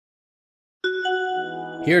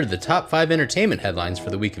Here are the top 5 entertainment headlines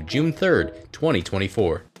for the week of June 3rd,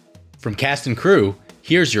 2024. From cast and crew,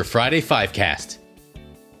 here's your Friday Fivecast.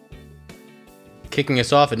 Kicking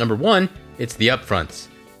us off at number 1, it's the upfronts.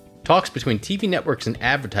 Talks between TV networks and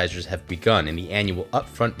advertisers have begun in the annual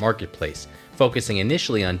upfront marketplace, focusing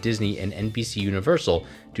initially on Disney and NBC Universal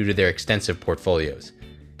due to their extensive portfolios.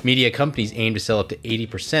 Media companies aim to sell up to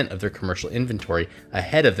 80% of their commercial inventory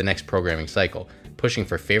ahead of the next programming cycle, pushing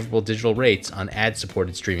for favorable digital rates on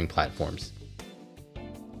ad-supported streaming platforms.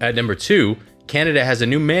 At number 2, Canada has a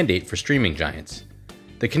new mandate for streaming giants.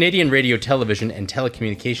 The Canadian Radio, Television and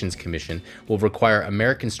Telecommunications Commission will require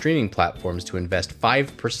American streaming platforms to invest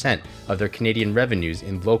 5% of their Canadian revenues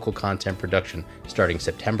in local content production starting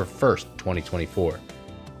September 1st, 2024.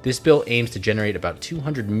 This bill aims to generate about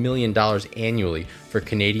 $200 million annually for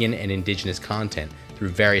Canadian and Indigenous content through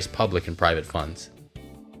various public and private funds.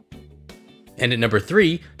 And at number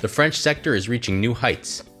 3, the French sector is reaching new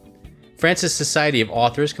heights. France's Society of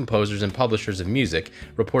Authors, Composers, and Publishers of Music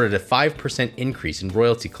reported a 5% increase in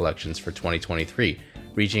royalty collections for 2023,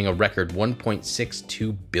 reaching a record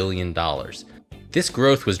 $1.62 billion. This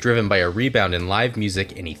growth was driven by a rebound in live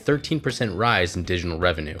music and a 13% rise in digital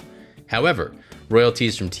revenue. However,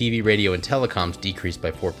 royalties from TV, radio, and telecoms decreased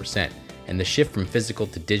by 4%, and the shift from physical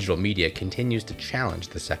to digital media continues to challenge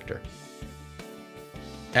the sector.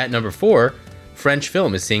 At number 4, French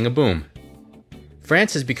film is seeing a boom.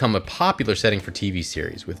 France has become a popular setting for TV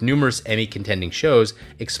series, with numerous Emmy-contending shows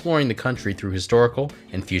exploring the country through historical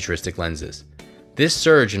and futuristic lenses. This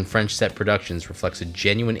surge in French set productions reflects a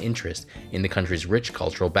genuine interest in the country's rich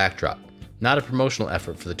cultural backdrop, not a promotional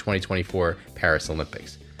effort for the 2024 Paris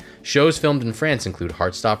Olympics. Shows filmed in France include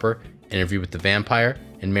Heartstopper, Interview with the Vampire,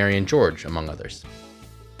 and Mary and George, among others.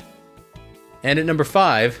 And at number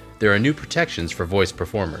 5, there are new protections for voice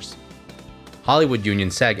performers. Hollywood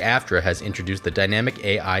union SAG-AFTRA has introduced the Dynamic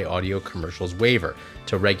AI Audio Commercials Waiver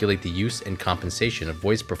to regulate the use and compensation of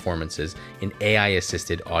voice performances in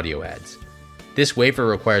AI-assisted audio ads. This waiver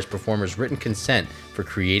requires performers written consent for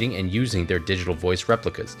creating and using their digital voice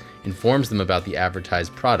replicas, informs them about the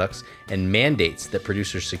advertised products, and mandates that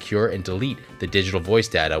producers secure and delete the digital voice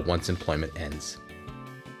data once employment ends.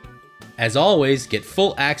 As always, get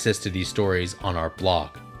full access to these stories on our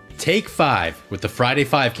blog. Take 5 with the Friday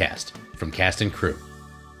Fivecast from Cast and Crew.